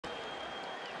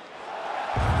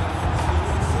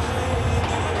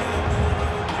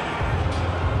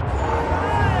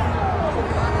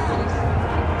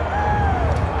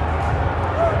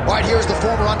right, here's the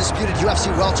former undisputed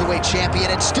UFC welterweight champion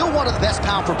and still one of the best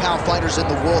pound-for-pound fighters in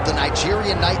the world, the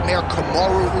Nigerian nightmare,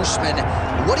 Kamaru Usman.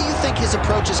 What do you think his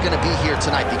approach is going to be here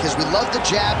tonight? Because we love the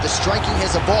jab, the striking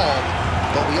has evolved,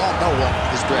 but we all know what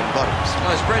his bread and butter is.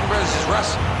 Well, his bread and butter is his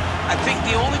wrestling. I think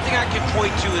the only thing I can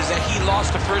point to is that he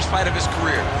lost the first fight of his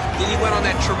career. Then he went on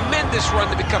that tremendous run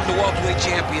to become the welterweight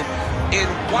champion and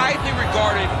widely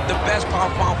regarded the best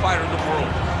pound-for-pound fighter in the world.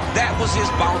 That was his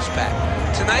bounce back.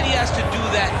 Tonight he has to do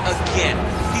that again.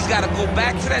 He's got to go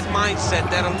back to that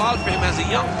mindset that allowed for him as a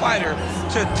young fighter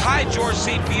to tie Georges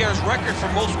St. Pierre's record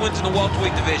for most wins in the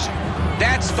welterweight division.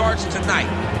 That starts tonight,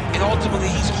 and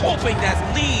ultimately he's hoping that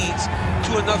leads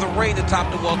to another reign atop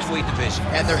the welterweight division.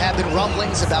 And there have been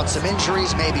rumblings about some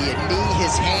injuries, maybe a knee,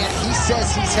 his hand. He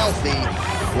says he's healthy.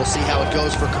 We'll see how it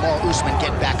goes for Kamaru Usman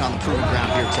getting back on the proving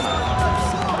ground here tonight.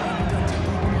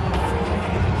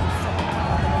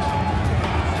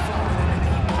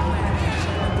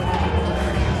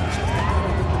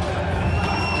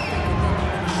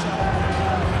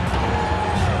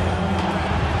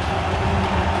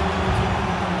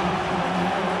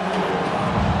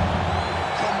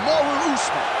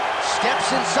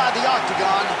 Steps inside the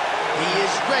octagon. He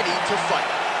is ready to fight.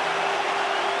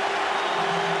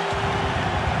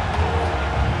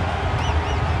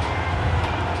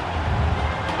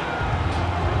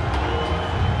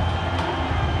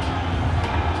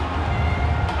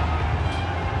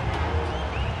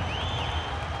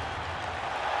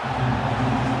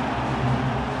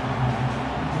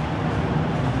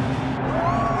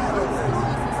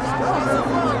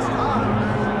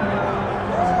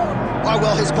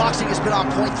 Well, his boxing has been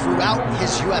on point throughout his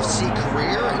UFC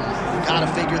career, and you gotta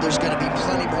figure there's gonna be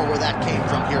plenty more where that came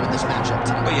from here in this matchup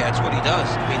tonight. Oh yeah, it's what he does.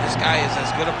 I mean, this guy is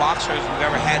as good a boxer as we've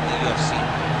ever had in the UFC.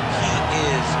 He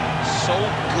is so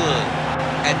good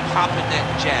at popping that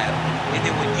jab, and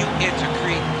then when you enter,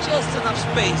 create just enough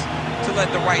space to let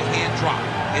the right hand drop.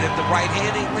 And if the right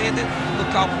hand ain't landed, look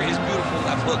out for his beautiful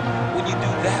left hook. When you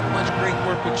do that much great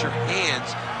work with your hands,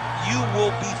 you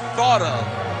will be thought of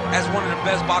as one of the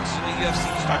best boxers in the UFC.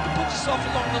 You start to put yourself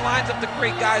along the lines of the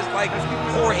great guys like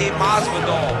Jorge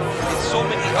Masvidal and so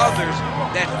many others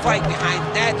that fight behind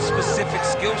that specific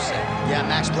skill set. Yeah,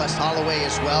 Max Blessed Holloway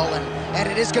as well, and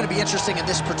it is going to be interesting in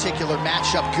this particular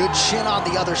matchup. Good chin on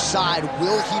the other side.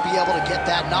 Will he be able to get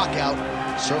that knockout?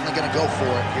 Certainly going to go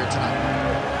for it here tonight.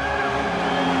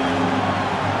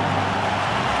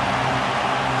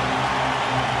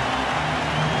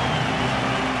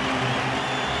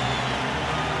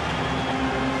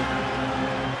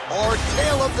 Our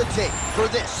tale of the tape for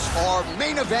this, our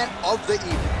main event of the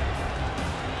evening.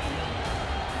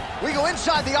 We go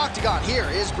inside the octagon. Here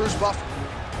is Bruce Buffer.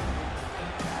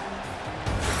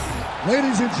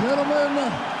 Ladies and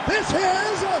gentlemen, this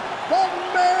is the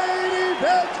main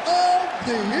event of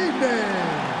the evening.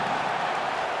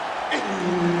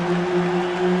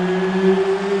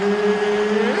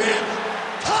 It's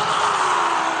time!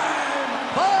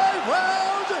 5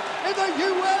 rounds in the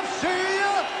UFC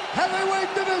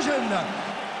heavyweight division.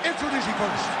 Introducing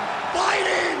first,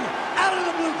 fighting out of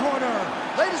the blue corner,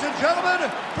 ladies and gentlemen,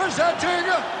 presenting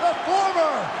the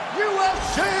former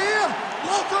UFC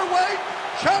welterweight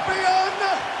champion,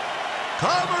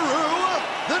 Kamaru,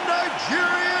 the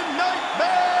Nigerian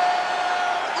nightmare,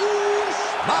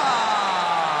 Usman.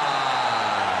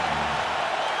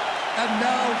 And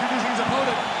now introducing his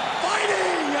opponent,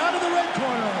 fighting out of the red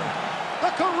corner,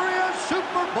 the Korean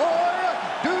Superboy,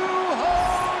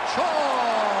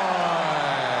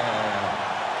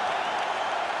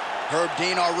 Herb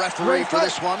Dean, our referee for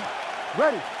this one.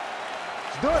 Ready.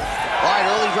 Let's do it. All right,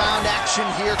 early round action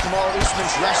here. Kamaru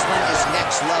Usman's wrestling is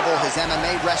next level. His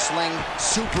MMA wrestling,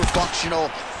 super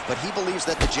functional. But he believes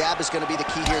that the jab is going to be the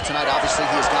key here tonight. Obviously,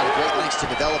 he has gone to great lengths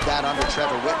to develop that under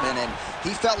Trevor Whitman. And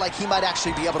he felt like he might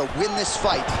actually be able to win this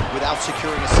fight without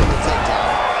securing a single takedown.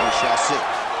 We shall see.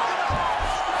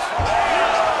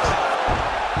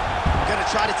 Going to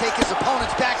try to take his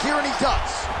opponents back here, and he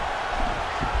does.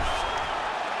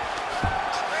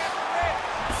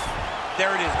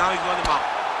 There it is. Now he's running him out.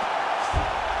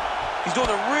 He's doing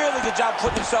a really good job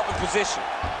putting himself in position.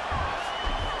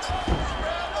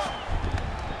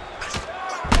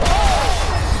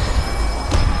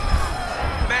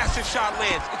 Massive shot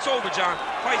lands. It's over, John.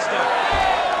 Fight's done.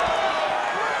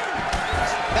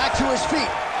 Back to his feet.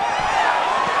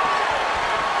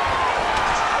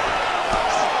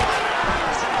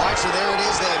 All right, so there it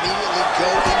is. They immediately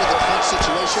go into the clinch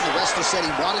situation. The wrestler said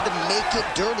he wanted to make it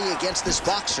dirty against this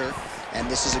boxer. And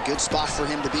this is a good spot for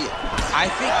him to be in. I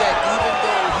think that even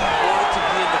though he wanted to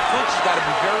be in the clinch, he's got to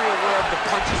be very aware of the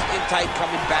punches in tight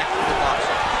coming back from the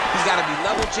boxer. He's got to be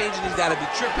level changing. He's got to be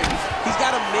tripping. He's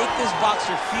got to make this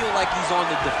boxer feel like he's on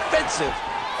the defensive,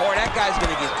 or that guy's going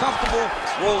to get comfortable,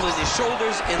 rolling his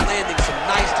shoulders, and landing some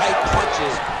nice tight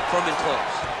punches from in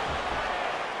close.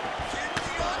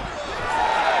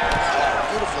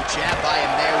 Beautiful jab by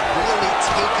him there, really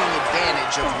taking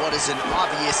advantage of what is an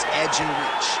obvious edge and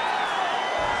reach.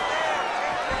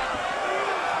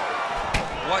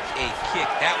 What a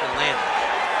kick. That one landed.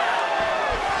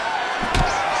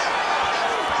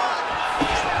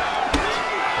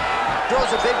 Throws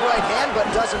a big right hand, but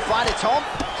doesn't find its home.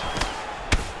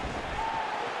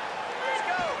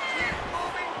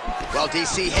 Well,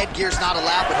 DC, headgear's not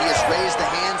allowed, but he has raised the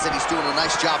hands, and he's doing a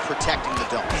nice job protecting the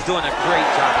dome. He's doing a great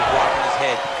job of blocking his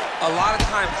head. A lot of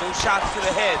times, those shots to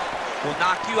the head will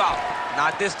knock you out.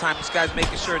 Not this time. This guy's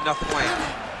making sure nothing lands.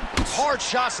 Hard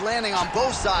shots landing on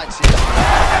both sides here. Oh,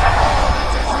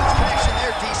 that's a huge connection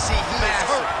there, DC. He is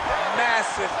hurt.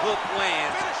 Massive hook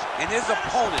lands, and his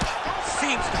opponent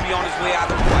seems to be on his way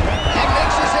out of the fight. And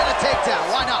mixes in a takedown.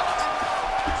 Why not?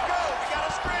 Let's go. We got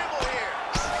a scramble here.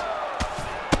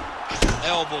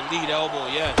 Elbow, lead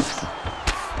elbow, yes.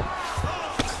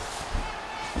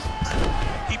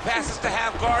 He passes to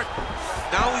half guard.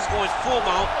 Now he's going full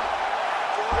mount.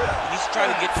 He needs to try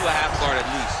to get to a half guard at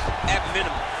least. At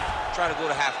minimum, try to go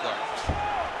to half guard.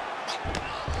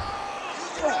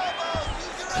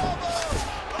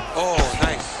 Oh,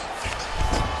 nice.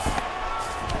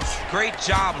 Great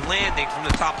job landing from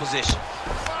the top position.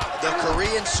 The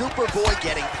Korean Superboy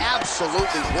getting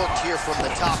absolutely worked here from the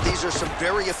top. These are some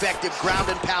very effective ground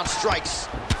and pound strikes.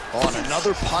 Oh, and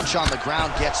another punch on the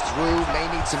ground gets through. May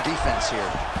need some defense here.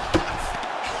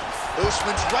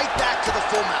 Usman's right back to the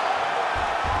full mount.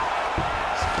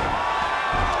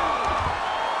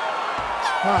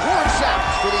 Horn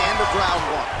sounds for the end of round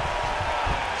one.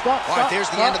 All right, there's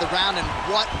the end of the round, and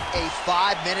what a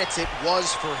 5 minutes it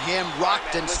was for him.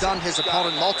 Rocked and stunned his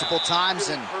opponent multiple times,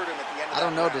 and I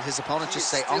don't know, did his opponent just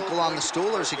say uncle on the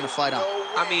stool, or is he going to fight on?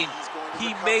 I mean,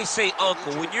 he may say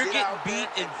uncle. When you're getting beat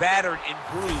and battered and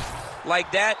bruised like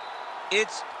that,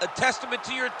 it's a testament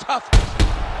to your toughness,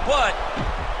 but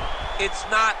it's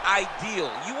not ideal.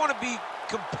 You want to be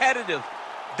competitive.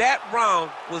 That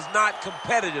round was not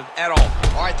competitive at all.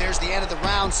 All right, there's the end of the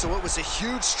round, so it was a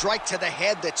huge strike to the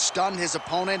head that stunned his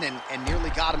opponent and nearly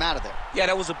got him out of there. Yeah,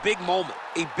 that was a big moment.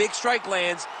 A big strike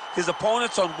lands, his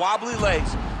opponent's on wobbly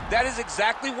legs. That is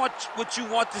exactly what you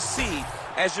want to see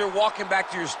as you're walking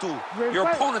back to your stool. Your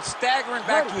opponent staggering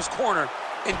back to his corner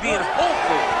and being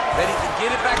hopeful that he can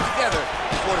get it back together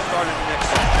before the start of the next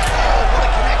round. Oh, what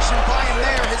a connection by him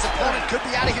there. His opponent could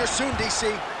be out of here soon, DC.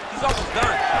 He's almost done.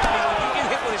 I mean, when you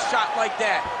get hit with a shot like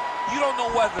that, you don't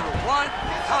know whether to run,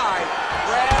 hide,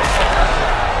 grab.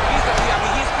 He's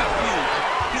confused.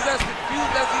 He's as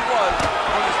confused as he was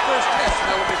on his first test in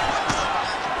elementary school.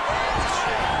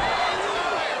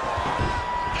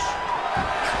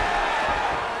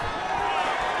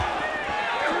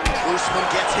 Usman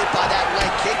gets hit by that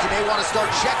leg kick. You may want to start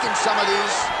checking some of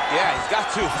these. Yeah, he's got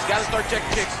to. He's got to start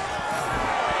checking kicks.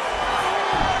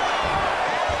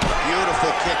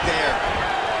 Beautiful kick there.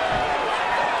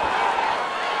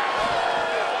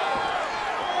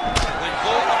 When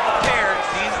both are prepared,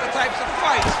 these are the types of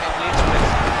fights that we expect.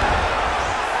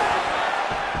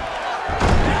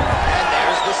 And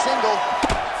there's the single.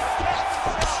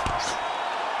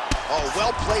 Oh,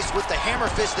 well placed with the hammer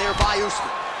fist there by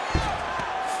Usman.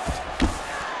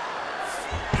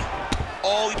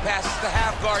 Oh, he passes the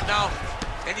half guard now.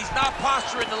 And he's not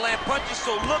posturing to land punches,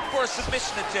 so look for a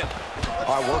submission attempt.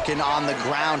 All right, working on the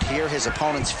ground here. His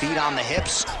opponent's feet on the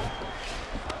hips.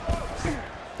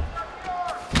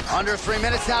 Under 3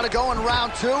 minutes now to go in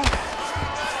round two.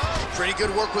 Pretty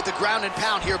good work with the ground and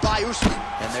pound here by Usman.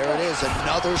 And there it is,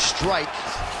 another strike.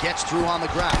 Gets through on the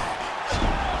ground.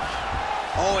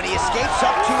 Oh, and he escapes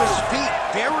up to his feet.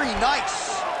 Very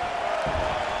nice.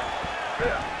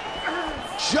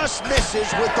 Just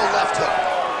misses with the left hook.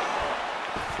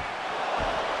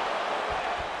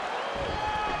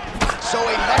 So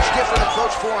a much different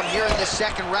approach for him here in this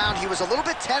second round. He was a little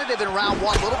bit tentative in round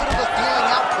one, a little bit of a feeling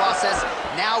out process.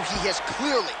 Now he has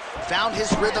clearly found his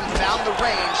rhythm, found the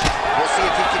range. We'll see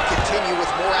if he can continue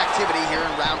with more activity here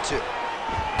in round two.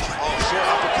 Oh, short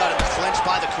uppercut in the clinch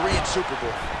by the Korean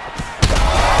Superboy.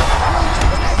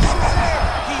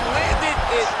 He landed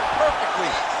it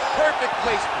perfectly. Perfect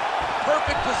placement,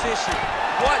 perfect position.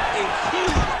 What a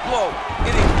huge blow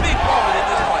in a big moment in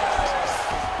this fight.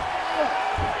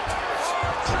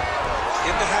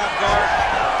 In the half guard.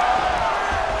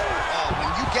 Oh, when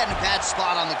you get in a bad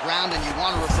spot on the ground and you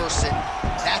want to reverse it,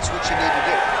 that's what you need to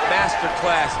do.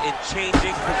 Masterclass in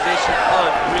changing position,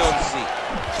 unreal to see.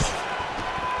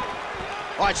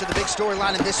 All right, so the big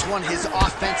storyline in this one, his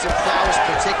offensive prowess,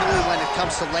 particularly when it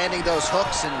comes to landing those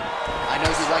hooks. And I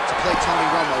know you like to play Tony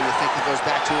Romo. You think he goes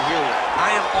back to it here?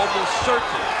 I am almost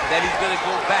certain that he's going to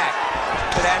go back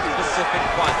to that specific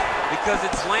punch because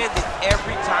it's landed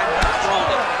every time he's thrown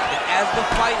it. And as the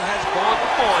fight has gone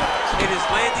on, it is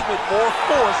landing with more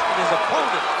force, and his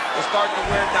opponent is starting to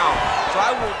wear down. So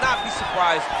I will not be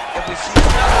surprised if we see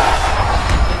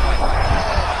another.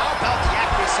 How about the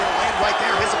accuracy to land right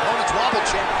there? His opponent's wobble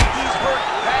chin. He's hurt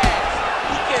bad.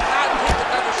 He cannot take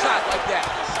another shot like that.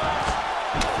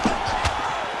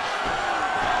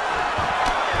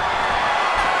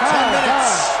 10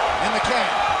 minutes in the can.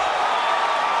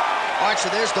 All right, so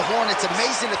there's the horn. It's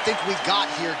amazing to think we got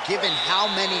here, given how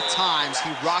many times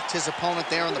he rocked his opponent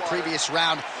there in the previous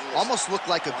round. Almost looked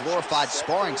like a glorified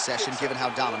sparring session, given how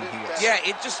dominant he was. Yeah,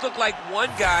 it just looked like one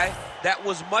guy that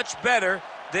was much better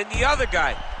than the other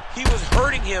guy. He was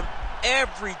hurting him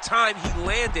every time he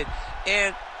landed,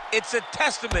 and it's a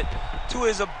testament to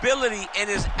his ability and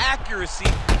his accuracy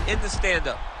in the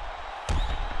stand-up.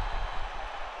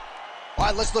 All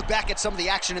right, let's look back at some of the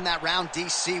action in that round,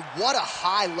 DC. What a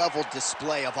high-level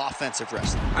display of offensive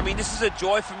wrestling. I mean, this is a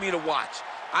joy for me to watch.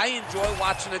 I enjoy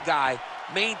watching a guy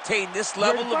maintain this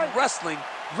level of wrestling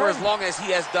for as long as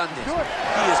he has done this. He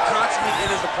is constantly in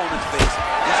his opponent's face.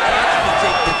 He's constantly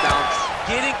taking it down.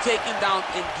 Getting taken down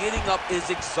and getting up is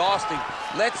exhausting.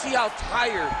 Let's see how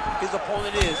tired his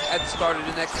opponent is at the start of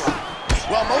the next round.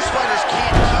 Well, most fighters can't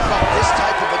keep up this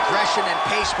type of aggression and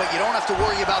pace, but you don't have to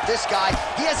worry about this guy.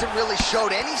 He hasn't really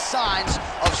showed any signs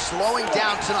of slowing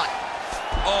down tonight.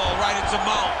 Oh, right into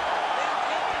mount.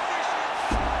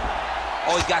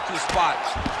 Oh, he got to the spot.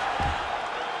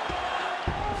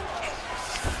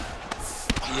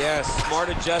 Yes, smart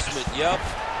adjustment, yep.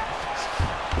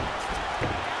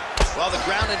 Well, the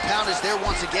ground and pound is there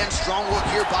once again. Strong work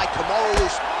here by Kamaru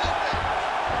Usman.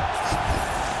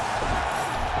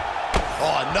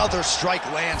 Oh, another strike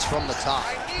lands from the top.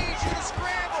 I need you to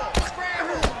scramble.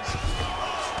 Scramble.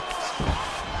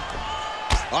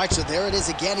 All right, so there it is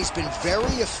again. He's been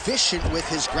very efficient with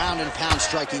his ground and pound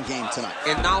striking game tonight.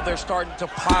 And now they're starting to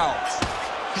pile.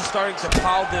 He's starting to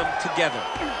pile them together.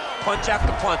 Punch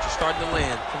after punch is starting to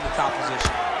land from the top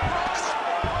position.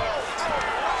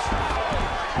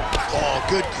 Oh,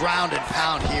 good ground and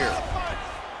pound here.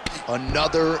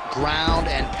 Another ground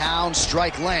and pound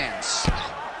strike lands.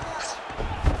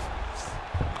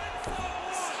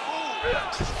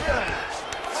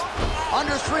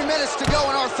 Under 3 minutes to go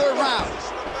in our third round.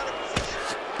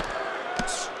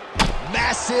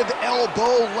 Massive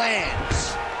elbow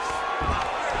lands.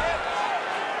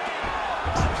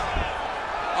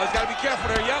 Oh, he's got to be careful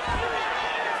there, yep.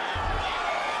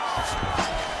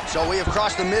 So we have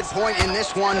crossed the midpoint in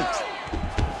this one.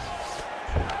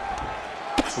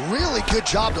 Really good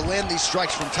job to land these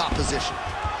strikes from top position.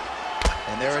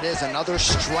 And there it is, another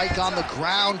strike on the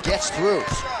ground gets through.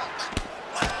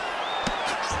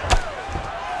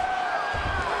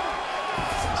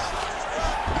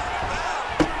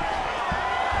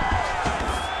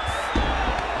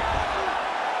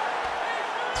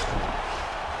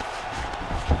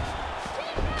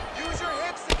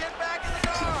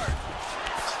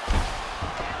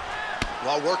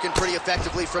 Well, working pretty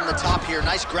effectively from the top here.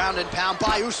 Nice ground and pound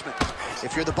by Usman.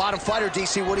 If you're the bottom fighter,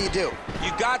 DC, what do?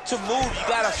 You got to move. You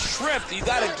got to shrift. You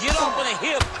got to get up on a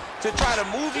hip to try to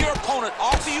move your opponent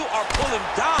off of you or pull him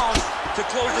down to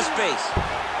close the space.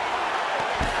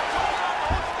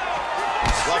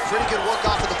 Well, pretty good work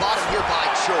off of the bottom here by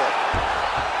Chor.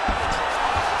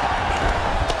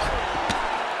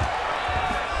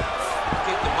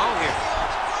 Get them out here.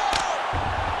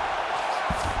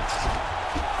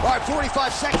 All right,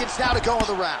 45 seconds now to go in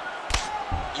the round.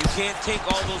 You can't take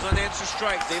all those unanswered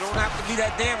strikes. They don't have to be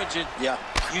that damaging. Yeah.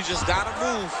 You just got to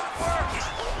move.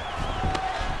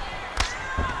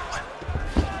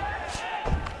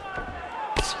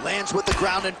 Lands with the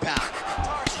ground and pound.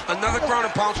 Another ground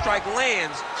and pound strike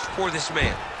lands for this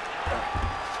man.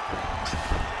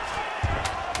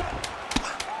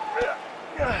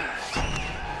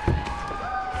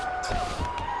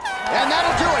 And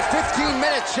that'll do it. 15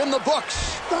 minutes in the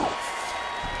books. All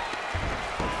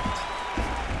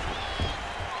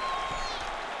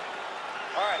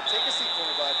right, take a seat for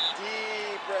me, bud.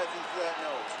 Deep breath into that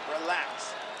nose.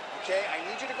 Relax. Okay, I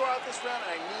need you to go out this round,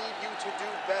 and I need you to do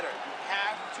better. You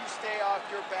have to stay off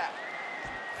your back.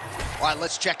 All right,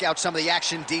 let's check out some of the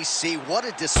action, DC. What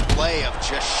a display of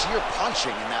just sheer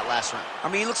punching in that last round. I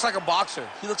mean, he looks like a boxer.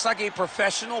 He looks like a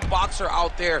professional boxer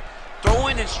out there,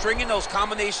 throwing and stringing those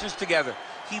combinations together.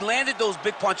 He landed those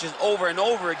big punches over and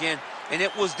over again, and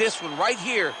it was this one right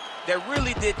here that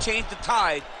really did change the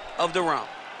tide of the round.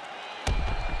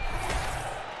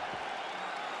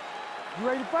 You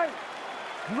ready to fight?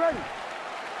 You ready?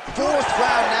 Fourth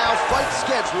round now, fight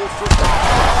scheduled for...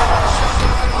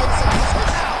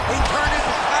 He turned his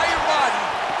entire body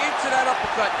into that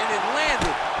uppercut, and it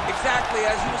landed exactly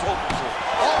as he was hoping for.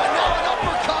 Oh, and now an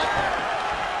uppercut!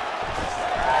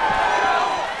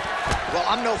 Well,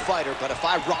 I'm no fighter, but if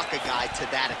I rock a guy to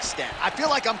that extent, I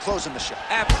feel like I'm closing the show.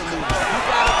 Absolutely. You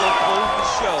gotta go close the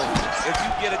show if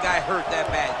you get a guy hurt that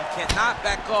bad. You cannot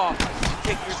back off.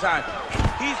 You take your time.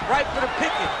 He's right for the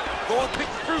picking. Go and pick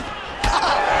the fruit.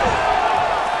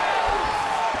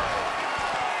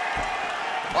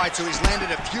 All right, so he's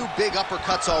landed a few big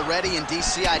uppercuts already in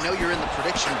DC. I know you're in the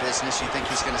prediction business. You think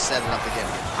he's going to set it up again?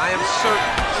 I am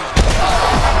certain.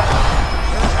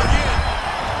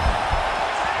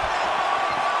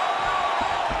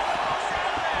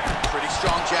 Pretty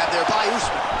strong jab there by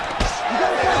Usman.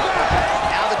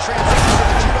 Now the transition to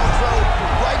the judo throw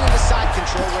right into side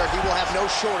control where he will have no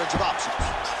shortage of options.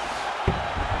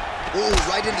 Ooh,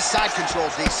 right into side control,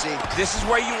 DC. This is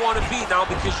where you want to be now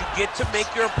because you get to make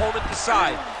your opponent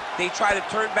decide. They try to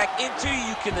turn back into you,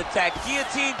 you can attack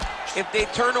guillotine. If they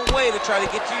turn away to try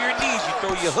to get to your knees, you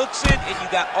throw your hooks in and you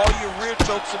got all your rear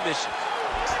choke submissions.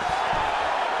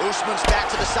 Usman's back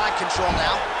to the side control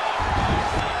now.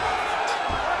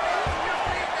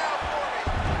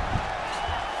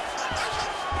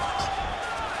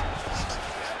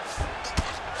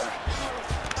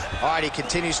 All right, he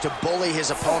continues to bully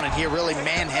his opponent here, really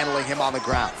manhandling him on the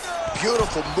ground.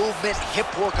 Beautiful movement, hip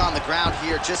work on the ground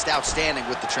here, just outstanding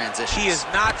with the transition. He is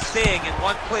not staying in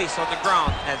one place on the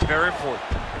ground. That's very important.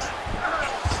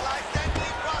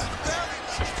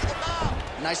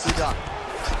 Nicely done.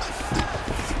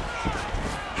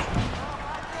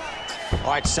 All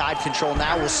right, side control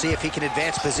now. We'll see if he can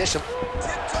advance position.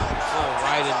 Oh,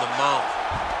 right in the mouth.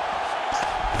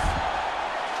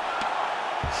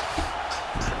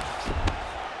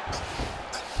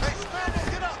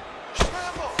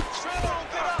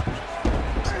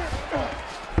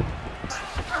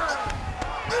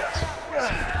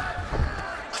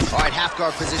 Half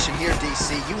guard position here,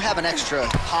 DC. You have an extra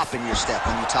hop in your step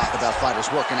when you talk about fighters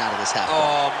working out of this half guard.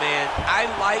 Oh, man. I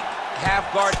like half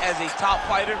guard as a top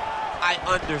fighter. I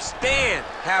understand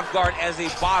half guard as a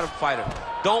bottom fighter.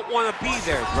 Don't want to be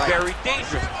there. It's very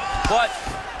dangerous. But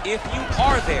if you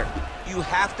are there, you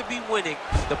have to be winning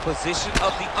the position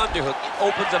of the underhook. It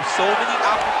opens up so many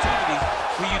opportunities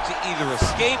for you to either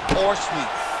escape or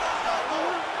sweep.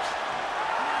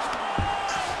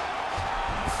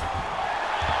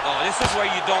 This is where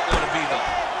you don't want to be, though.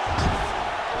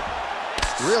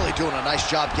 Really doing a nice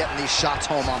job getting these shots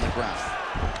home on the ground.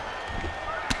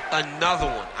 Another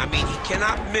one. I mean, he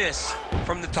cannot miss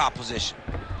from the top position.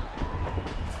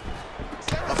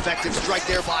 Effective strike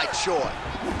there by Choi.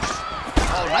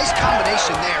 Oh, nice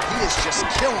combination there. He is just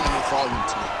killing with volume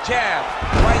tonight. Jab,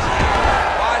 right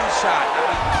hand, body shot, I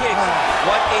mean, kicks.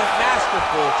 What a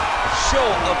masterful show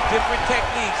of different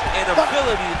techniques and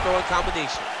ability to throw in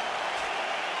combination.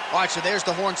 All right, so there's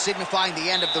the horn signifying the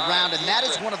end of the round, and that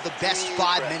is one of the best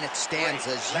 5-minute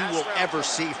stanzas you will ever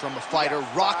see from a fighter.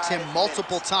 Rocked him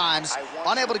multiple times,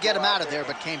 unable to get him out of there,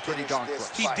 but came pretty darn close.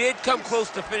 He did come close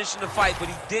to finishing the fight, but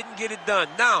he didn't get it done.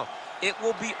 Now, it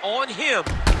will be on him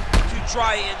to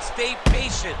try and stay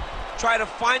patient, try to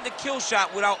find the kill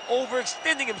shot without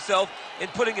overextending himself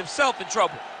and putting himself in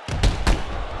trouble.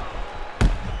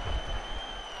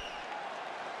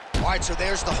 All right, so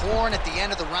there's the horn at the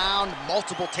end of the round.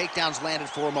 Multiple takedowns landed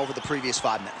for him over the previous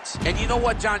 5 minutes. And you know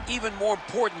what, John? Even more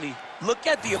importantly, look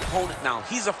at the opponent now.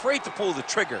 He's afraid to pull the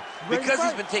trigger because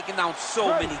he's been taken down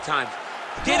so many times.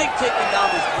 Getting taken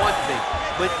down is one thing,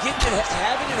 but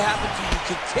having it happen to you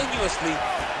continuously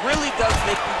really does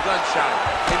make you gun-shy.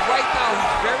 And right now,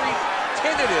 he's very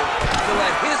tentative to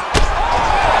let his...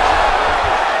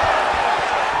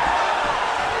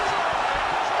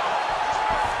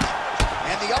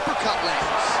 The uppercut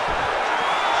lands.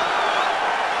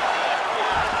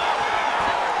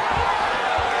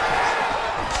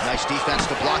 Nice defense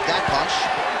to block that punch.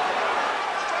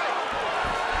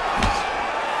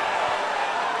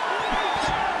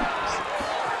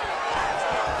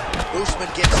 Usman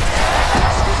gets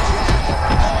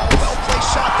well-placed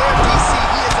shot there, DC.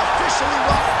 He is officially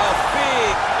run. A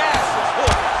big, massive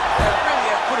hook that really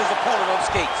has put his opponent on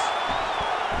skates.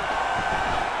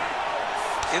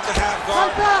 In the half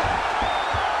guard.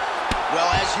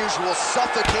 Well, as usual,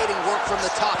 suffocating work from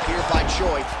the top here by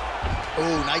Choi.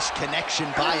 Ooh, nice connection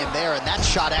by him there, and that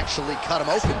shot actually cut him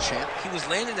open, champ. He was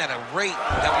landing at a rate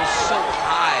that was so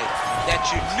high that that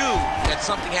you knew that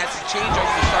something had to change or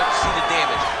you start to see the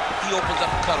damage. He opens up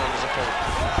a cut on his opponent.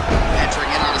 Entering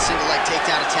in on a single leg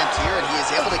takedown attempt here, and he is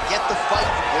able to get the fight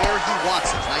where he wants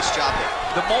it. Nice job there.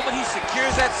 The moment he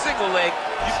secures that single leg,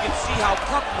 you can see how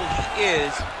comfortable he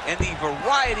is and the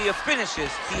variety of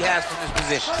finishes he has from this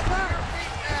position.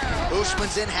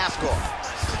 Usman's in half guard.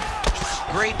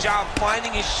 Great job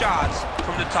finding his shots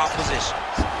from the top position.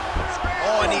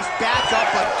 Oh, and he's back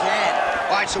up again.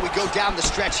 All right, so we go down the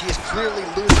stretch. He is clearly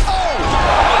losing. Oh!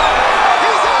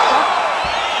 He's out!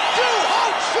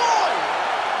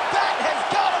 That has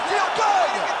got to feel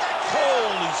good!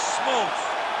 Holy smokes!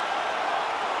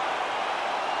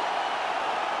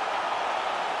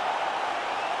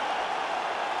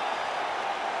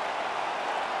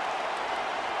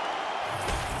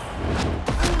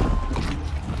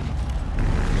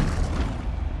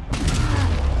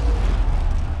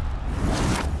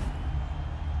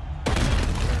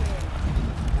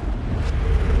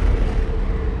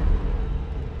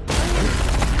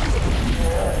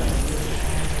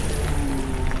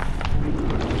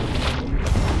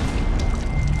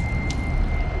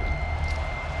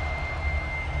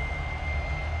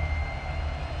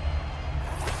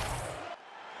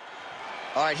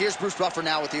 All right, here's Bruce Buffer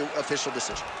now with the official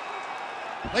decision.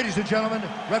 Ladies and gentlemen,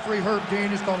 referee Herb Dean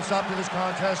has called a stop to this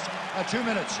contest at 2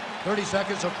 minutes, 30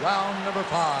 seconds of round number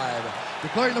 5.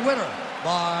 Declaring the winner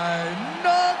by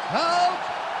knockout,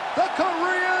 the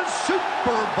Korean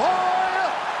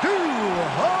Superboy,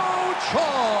 Do-Ho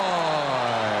Choi.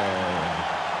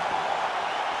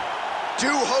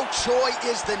 Do-Ho Choi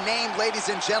is the name, ladies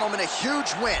and gentlemen. A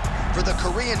huge win for the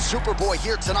Korean Superboy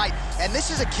here tonight. And this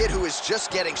is a kid who is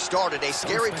just getting started. A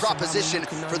scary proposition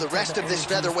for the rest of this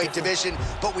featherweight division.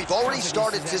 But we've already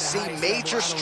started to see major